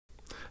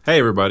Hey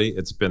everybody,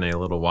 it's been a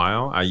little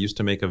while. I used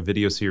to make a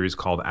video series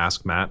called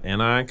Ask Matt,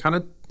 and I kind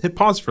of hit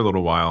pause for a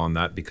little while on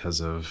that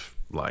because of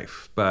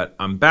life. But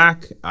I'm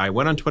back. I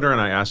went on Twitter and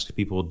I asked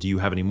people, do you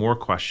have any more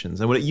questions?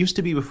 And what it used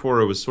to be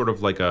before, it was sort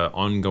of like an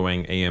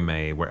ongoing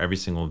AMA where every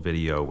single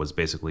video was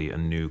basically a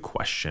new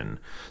question.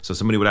 So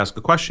somebody would ask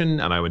a question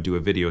and I would do a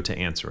video to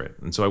answer it.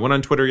 And so I went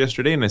on Twitter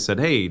yesterday and I said,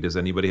 hey, does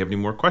anybody have any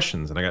more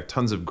questions? And I got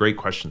tons of great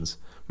questions.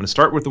 I'm going to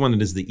start with the one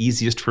that is the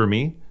easiest for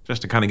me,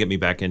 just to kind of get me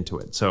back into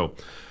it. So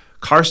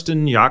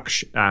Karsten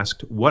Yaksh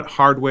asked, what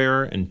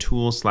hardware and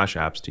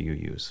tools/apps do you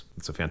use?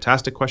 It's a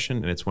fantastic question,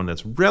 and it's one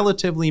that's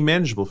relatively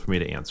manageable for me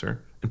to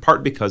answer, in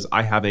part because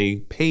I have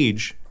a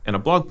page and a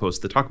blog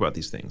post that talk about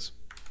these things.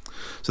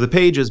 So the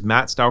page is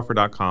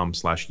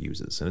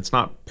mattstauffer.com/uses, and it's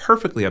not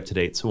perfectly up to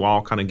date, so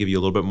I'll kind of give you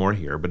a little bit more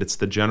here, but it's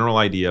the general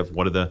idea of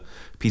what are the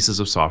pieces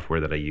of software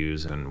that I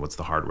use and what's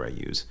the hardware I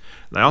use.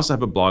 And I also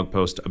have a blog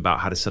post about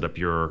how to set up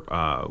your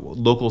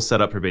local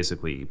setup for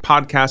basically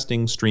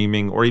podcasting,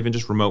 streaming, or even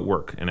just remote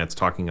work, and it's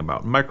talking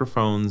about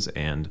microphones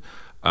and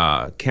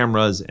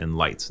cameras and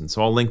lights. And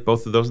so I'll link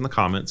both of those in the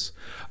comments,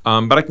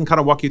 but I can kind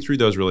of walk you through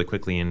those really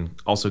quickly and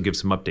also give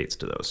some updates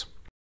to those.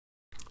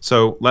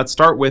 So let's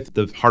start with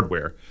the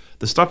hardware.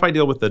 The stuff I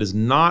deal with that is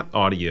not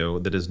audio,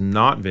 that is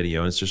not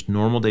video, and it's just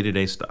normal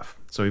day-to-day stuff.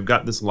 So we've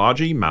got this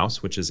Logi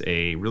mouse, which is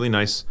a really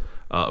nice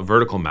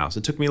vertical mouse.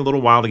 It took me a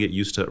little while to get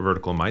used to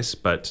vertical mice,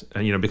 but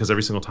because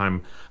every single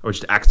time I would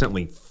just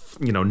accidentally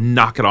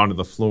knock it onto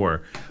the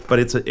floor. But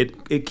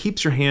it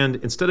keeps your hand,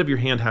 instead of your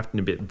hand having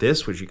to be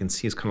this, which you can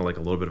see is kind of like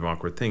a little bit of an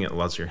awkward thing, it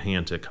allows your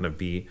hand to kind of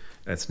be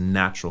in its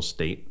natural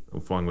state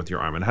of flowing with your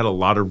arm. And I had a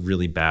lot of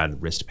really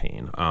bad wrist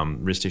pain,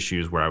 wrist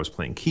issues where I was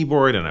playing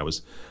keyboard and I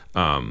was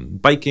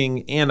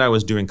biking and I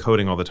was doing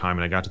coding all the time.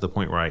 And I got to the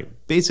point where I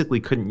basically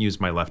couldn't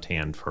use my left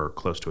hand for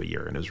close to a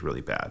year, and it was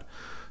really bad.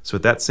 So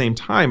at that same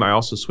time, I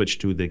also switched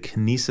to the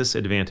Kinesis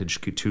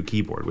Advantage 2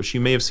 keyboard, which you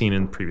may have seen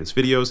in previous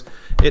videos.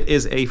 It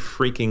is a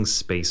freaking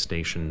space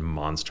station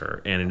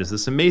monster. And it is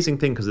this amazing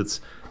thing because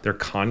they're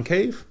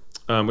concave,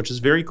 which is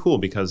very cool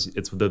because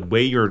it's the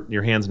way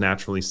your hands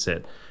naturally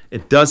sit.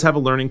 It does have a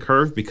learning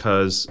curve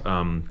because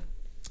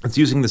it's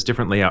using this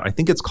different layout. I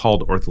think it's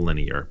called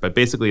ortholinear, but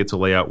basically it's a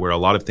layout where a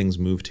lot of things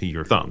move to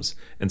your thumbs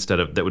instead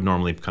of that would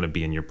normally kind of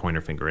be in your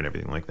pointer finger and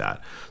everything like that.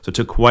 So it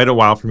took quite a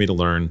while for me to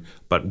learn,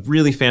 but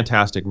really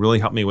fantastic, really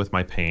helped me with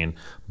my pain.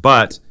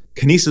 But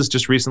Kinesis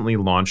just recently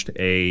launched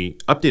a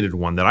updated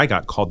one that I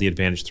got called the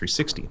Advantage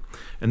 360.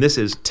 And this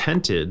is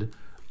tinted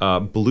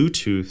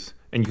Bluetooth,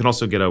 and you can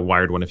also get a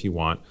wired one if you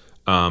want.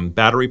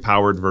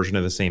 Battery-powered version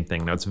of the same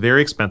thing. Now, it's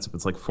very expensive.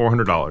 It's like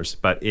 $400,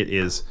 but it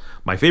is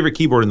my favorite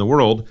keyboard in the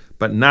world,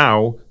 but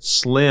now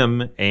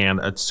slim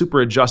and super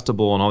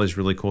adjustable and all these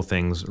really cool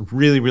things.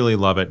 Really, really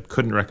love it.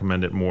 Couldn't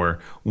recommend it more.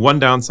 One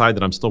downside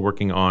that I'm still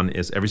working on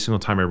is every single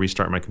time I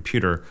restart my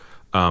computer,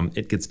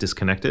 it gets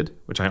disconnected,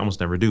 which I almost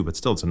never do, but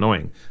still it's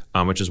annoying,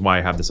 which is why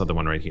I have this other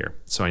one right here.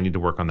 So I need to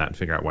work on that and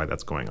figure out why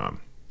that's going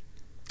on.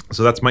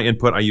 So that's my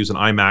input. I use an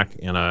iMac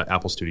and an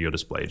Apple Studio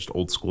display, just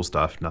old school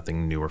stuff,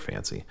 nothing new or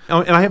fancy.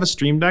 Oh, and I have a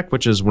Stream Deck,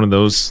 which is one of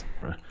these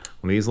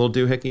little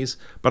doohickeys,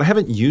 but I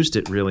haven't used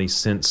it really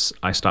since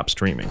I stopped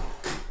streaming.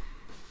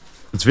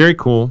 It's very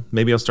cool.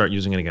 Maybe I'll start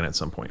using it again at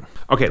some point.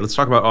 Okay, let's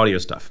talk about audio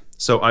stuff.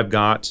 So I've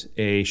got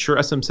a Shure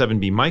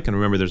SM7B mic, and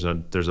remember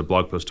there's a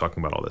blog post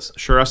talking about all this.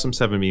 Shure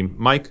SM7B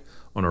mic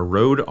on a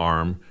Rode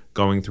arm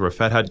going through a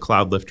Fathead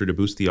Cloud Lifter to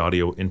boost the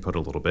audio input a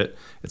little bit.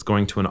 It's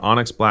going to an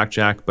Onyx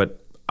Blackjack, but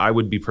I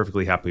would be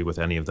perfectly happy with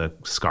any of the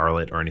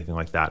Scarlett or anything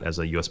like that as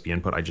a USB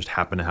input. I just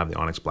happen to have the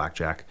Onyx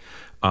Blackjack.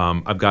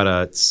 I've got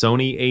a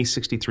Sony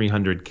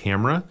a6300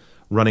 camera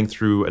running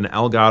through an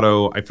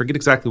Elgato. I forget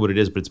exactly what it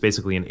is, but it's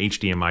basically an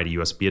HDMI to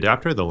USB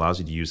adapter that allows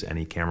you to use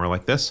any camera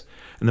like this.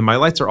 And then my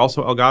lights are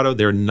also Elgato.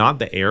 They're not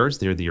the Airs.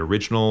 They're the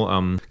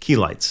original key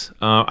lights.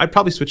 I'd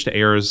probably switch to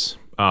Airs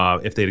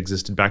if they'd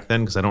existed back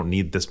then because I don't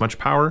need this much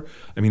power.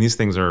 I mean, these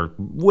things are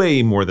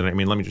way more than,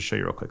 let me just show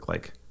you real quick.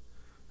 Like,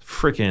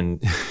 freaking,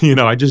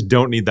 I just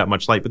don't need that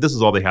much light, but this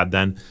is all they had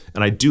then.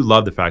 And I do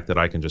love the fact that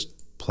I can just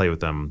play with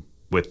them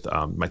with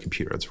my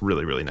computer. It's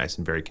really, really nice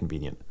and very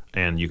convenient.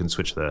 And you can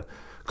switch the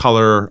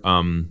color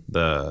of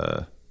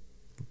the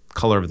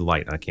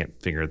light. I can't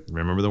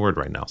remember the word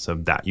right now. So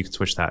that you can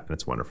switch that and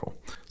it's wonderful.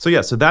 So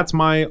yeah, so that's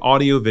my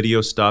audio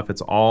video stuff.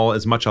 It's all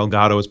as much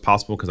Elgato as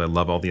possible because I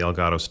love all the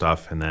Elgato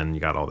stuff. And then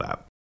you got all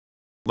that.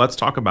 Let's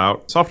talk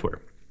about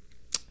software.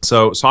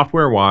 So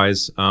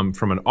software-wise,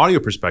 from an audio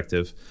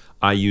perspective,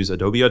 I use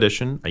Adobe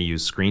Audition. I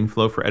use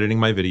ScreenFlow for editing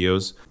my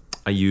videos.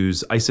 I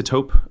use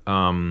Isotope.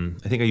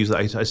 I think I use the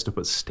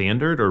Isotope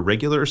Standard or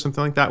Regular or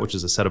something like that, which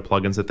is a set of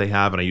plugins that they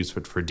have, and I use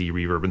it for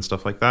de-reverb and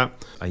stuff like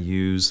that. I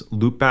use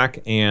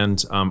Loopback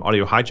and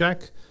Audio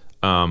Hijack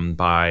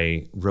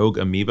by Rogue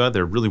Amoeba.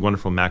 They're really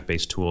wonderful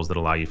Mac-based tools that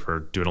allow you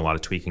for doing a lot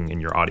of tweaking in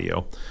your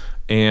audio.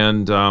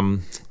 And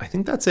I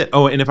think that's it.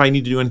 Oh, and if I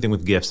need to do anything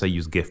with GIFs, I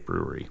use GIF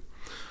Brewery.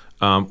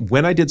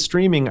 When I did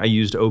streaming, I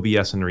used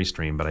OBS and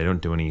Restream, but I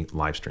don't do any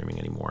live streaming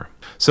anymore.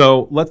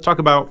 So let's talk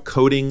about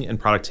coding and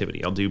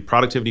productivity. I'll do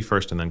productivity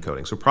first and then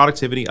coding. So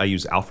productivity, I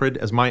use Alfred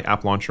as my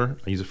app launcher.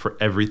 I use it for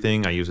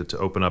everything. I use it to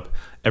open up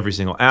every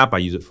single app. I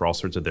use it for all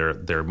sorts of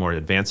their more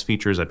advanced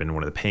features. I've been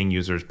one of the paying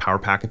users,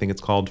 PowerPack, I think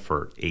it's called,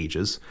 for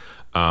ages.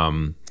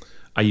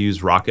 I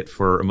use Rocket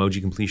for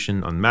emoji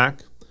completion on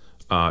Mac.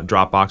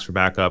 Dropbox for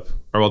backup,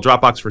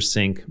 Dropbox for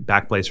sync,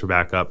 Backblaze for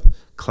backup,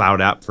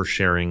 Cloud App for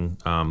sharing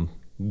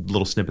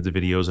little snippets of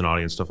videos and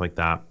audio and stuff like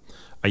that.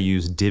 I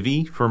use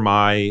Divi for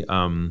my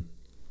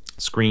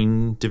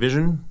screen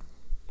division,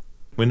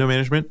 window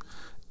management,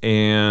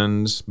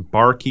 and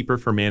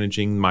Barkeeper for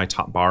managing my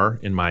top bar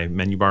in my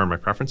menu bar and my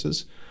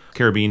preferences.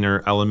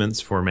 Carabiner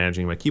Elements for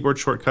managing my keyboard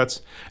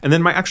shortcuts. And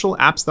then my actual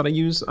apps that I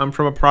use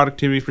from a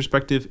productivity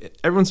perspective,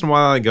 every once in a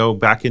while I go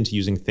back into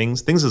using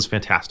Things. Things is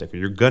fantastic. If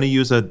you're gonna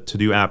use a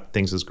to-do app,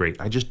 Things is great.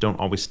 I just don't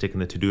always stick in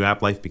the to-do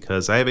app life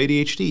because I have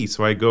ADHD,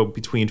 so I go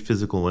between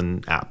physical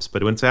and apps.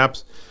 But when it's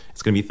apps,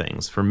 it's gonna be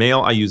Things. For mail,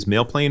 I use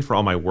Mailplane for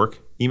all my work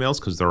emails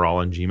because they're all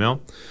on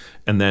Gmail.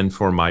 And then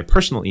for my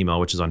personal email,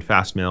 which is on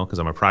Fastmail, because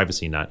I'm a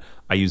privacy nut,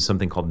 I use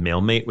something called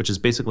MailMate, which is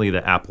basically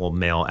the Apple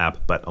Mail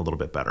app, but a little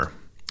bit better.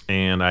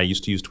 And I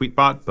used to use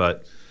Tweetbot,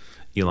 but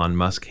Elon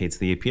Musk hates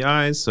the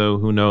APIs, so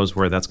who knows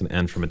where that's going to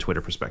end from a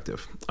Twitter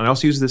perspective. I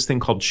also use this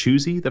thing called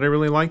Choosy that I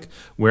really like,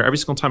 where every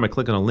single time I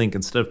click on a link,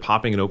 instead of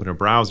popping it open in a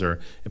browser,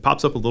 it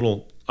pops up a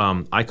little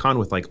icon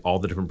with like all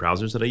the different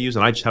browsers that I use,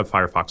 and I just have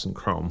Firefox and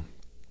Chrome.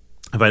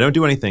 If I don't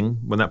do anything,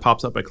 when that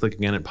pops up, I click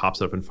again, it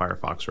pops up in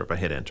Firefox, or if I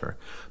hit enter.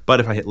 But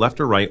if I hit left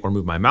or right or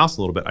move my mouse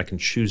a little bit, I can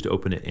choose to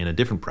open it in a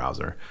different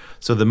browser.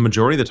 So the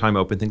majority of the time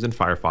I open things in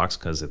Firefox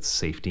because it's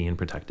safety and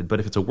protected.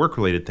 But if it's a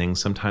work-related thing,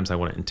 sometimes I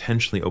want to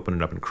intentionally open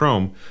it up in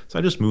Chrome. So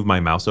I just move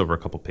my mouse over a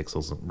couple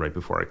pixels right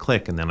before I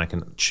click, and then I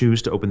can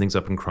choose to open things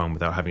up in Chrome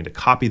without having to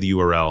copy the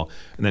URL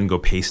and then go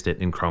paste it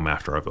in Chrome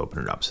after I've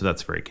opened it up. So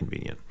that's very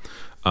convenient.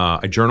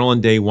 I journal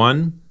on day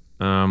one.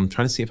 Trying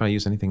to see if I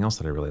use anything else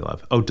that I really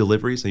love. Oh,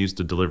 deliveries. I use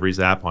the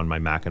deliveries app on my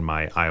Mac and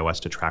my iOS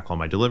to track all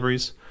my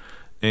deliveries.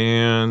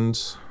 And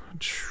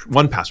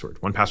 1Password.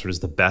 1Password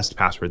is the best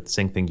password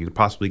sync thing you could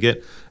possibly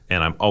get.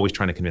 And I'm always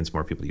trying to convince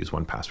more people to use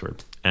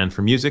 1Password. And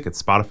for music, it's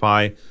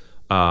Spotify.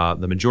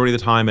 The majority of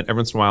the time, and every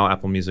once in a while,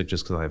 Apple Music,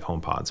 just because I have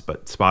HomePods.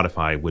 But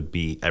Spotify would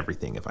be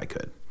everything if I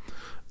could.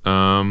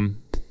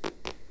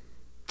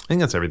 I think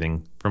that's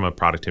everything from a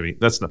productivity.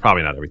 That's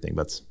probably not everything.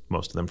 That's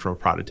most of them from a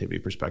productivity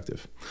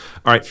perspective.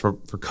 All right, for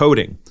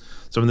coding.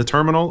 So in the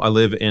terminal, I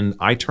live in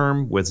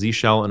iTerm with Z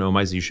Shell and Oh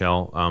My Z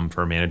Shell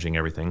for managing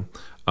everything.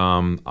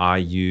 I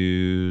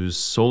use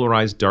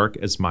Solarized Dark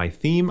as my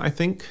theme, I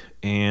think,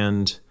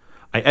 and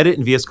I edit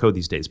in VS Code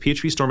these days.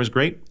 PHP Storm is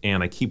great,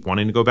 and I keep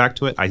wanting to go back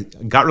to it. I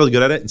got really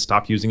good at it and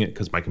stopped using it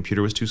because my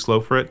computer was too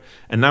slow for it,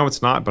 and now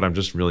it's not, but I'm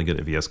just really good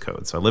at VS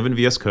Code. So I live in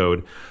VS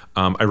Code.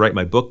 I write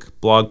my book,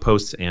 blog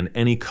posts, and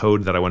any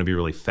code that I want to be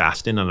really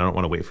fast in, and I don't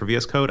want to wait for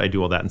VS Code. I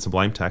do all that in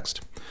Sublime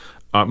Text.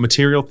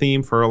 Material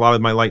theme for a lot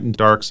of my light and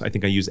darks. I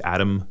think I use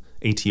Atom,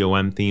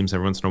 ATOM themes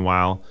every once in a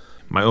while.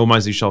 My Oh My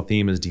Z Shell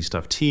theme is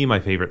DStuffT. My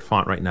favorite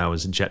font right now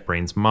is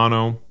JetBrains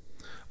Mono.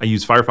 I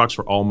use Firefox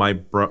for all my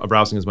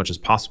browsing as much as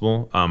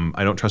possible.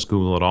 I don't trust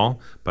Google at all,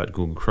 but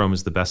Google Chrome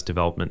is the best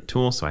development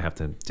tool, so I have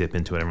to dip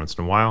into it every once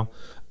in a while.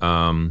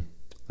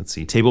 Let's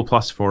see, Table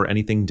Plus for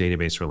anything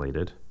database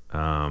related.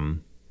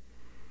 I've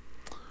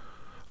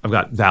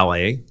got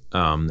Valet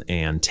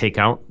and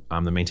Takeout.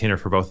 I'm the maintainer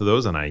for both of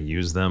those, and I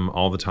use them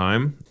all the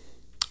time.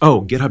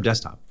 Oh, GitHub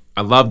Desktop.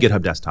 I love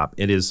GitHub Desktop.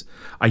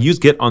 I use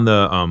Git on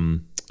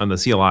the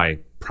CLI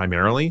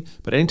primarily,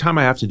 but anytime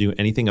I have to do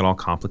anything at all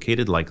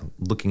complicated, like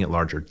looking at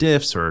larger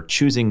diffs or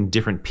choosing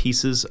different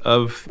pieces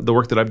of the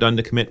work that I've done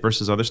to commit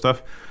versus other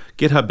stuff,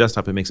 GitHub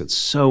Desktop, it makes it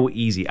so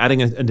easy.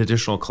 Adding an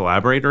additional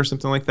collaborator or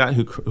something like that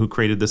who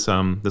created this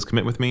this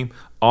commit with me,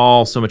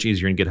 all so much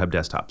easier in GitHub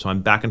Desktop. So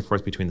I'm back and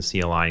forth between the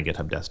CLI and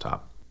GitHub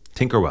Desktop.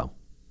 Tinkerwell.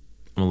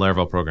 I'm a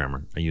Laravel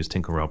programmer. I use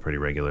Tinkerwell pretty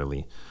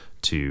regularly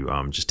to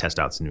just test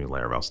out some new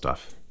Laravel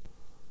stuff.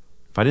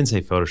 If I didn't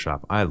say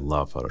Photoshop, I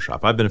love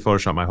Photoshop. I've been in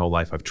Photoshop my whole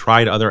life. I've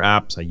tried other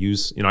apps.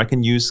 I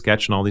can use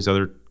Sketch and all these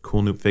other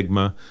cool new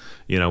Figma,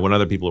 what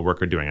other people at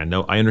work are doing.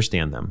 I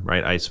understand them,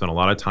 right? I spent a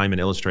lot of time in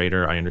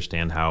Illustrator. I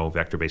understand how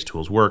vector-based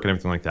tools work and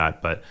everything like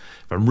that. But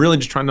if I'm really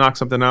just trying to knock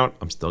something out,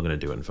 I'm still going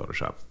to do it in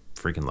Photoshop.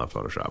 Freaking love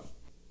Photoshop.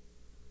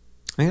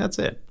 I think that's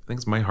it. I think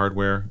it's my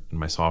hardware and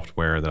my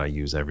software that I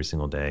use every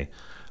single day.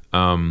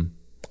 I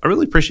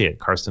really appreciate it,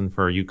 Karsten,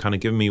 for you kind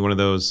of giving me one of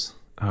those,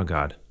 oh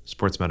God,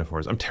 sports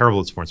metaphors. I'm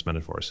terrible at sports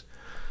metaphors.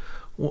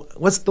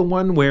 What's the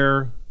one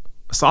where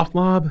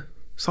softball?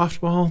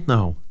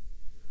 No.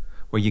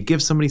 Where you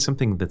give somebody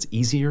something that's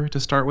easier to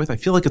start with? I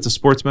feel like it's a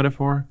sports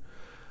metaphor.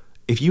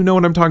 If you know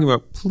what I'm talking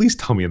about, please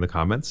tell me in the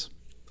comments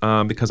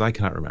because I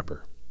cannot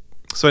remember.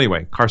 So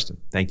anyway, Karsten,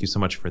 thank you so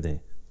much for the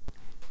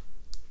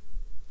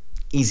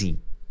easy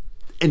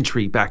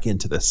entry back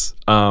into this.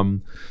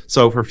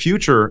 So for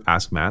future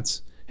Ask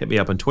Matts, hit me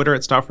up on Twitter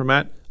at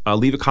StopForMatt.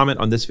 Leave a comment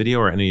on this video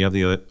or any of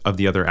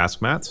the other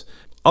Ask Matts.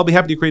 I'll be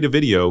happy to create a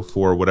video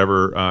for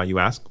whatever you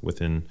ask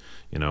within,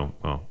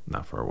 well,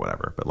 not for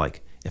whatever, but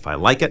like if I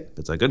like it, if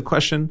it's a good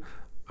question,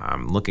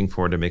 I'm looking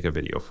forward to make a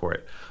video for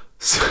it.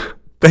 So,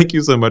 thank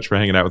you so much for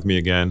hanging out with me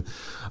again.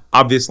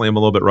 Obviously, I'm a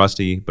little bit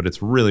rusty, but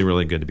it's really,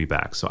 really good to be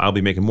back. So I'll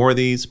be making more of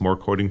these, more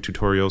coding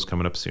tutorials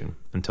coming up soon.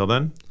 Until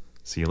then,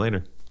 see you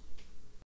later.